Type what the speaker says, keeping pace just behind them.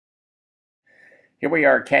Here we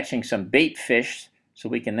are catching some bait fish so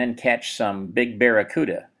we can then catch some big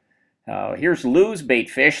barracuda. Here's Lou's bait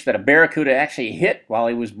fish that a barracuda actually hit while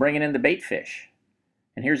he was bringing in the bait fish.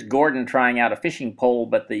 And here's Gordon trying out a fishing pole,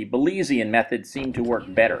 but the Belizean method seemed to work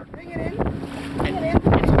better. Bring it in. Bring it in.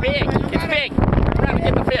 It's big. It's big. I'm trying to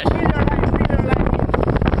get the fish.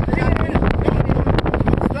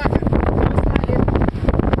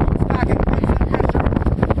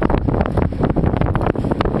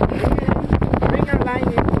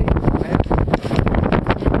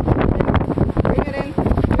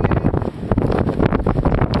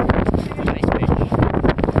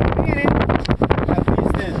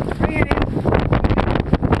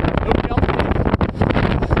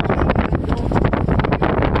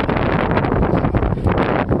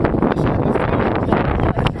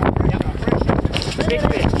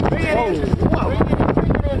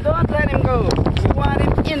 Don't let him go. You want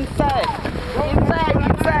him inside. Inside.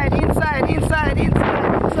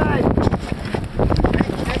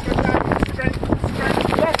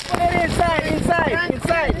 Let's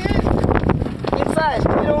put it inside.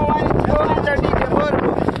 You don't want it to go underneath the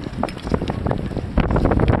motorboat.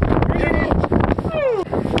 Bring it in.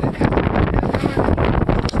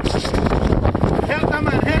 Help them,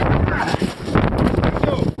 man.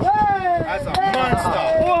 That's a monster.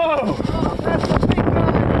 Whoa. That's a big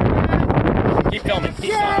one. Keep filming.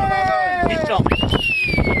 Keep filming.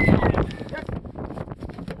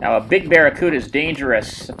 Now a big barracuda is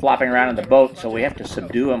dangerous flopping around in the boat, so we have to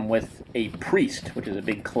subdue him with a priest, which is a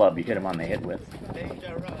big club you hit him on the head with.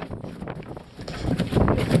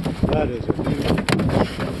 That is a beautiful.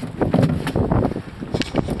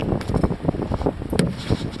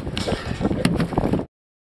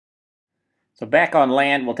 So back on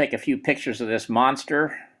land, we'll take a few pictures of this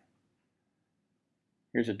monster.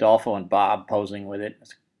 Here's Adolfo and Bob posing with it.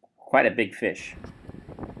 It's quite a big fish.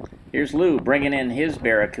 Here's Lou bringing in his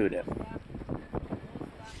barracuda.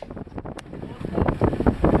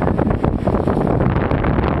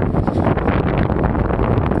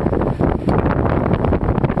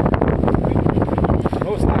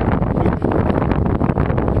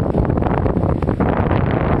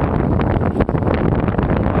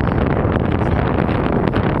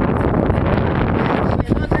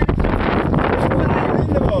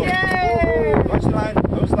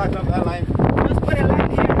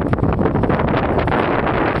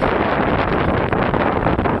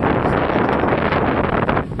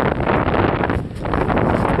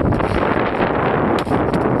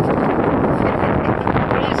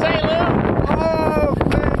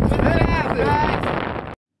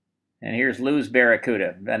 And here's Lou's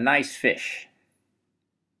barracuda, a nice fish.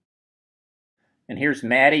 And here's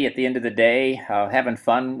Maddie at the end of the day having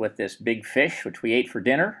fun with this big fish, which we ate for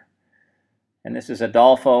dinner. And this is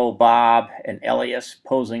Adolfo, Bob, and Elias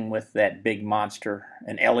posing with that big monster,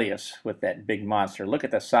 and Elias with that big monster. Look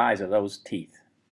at the size of those teeth.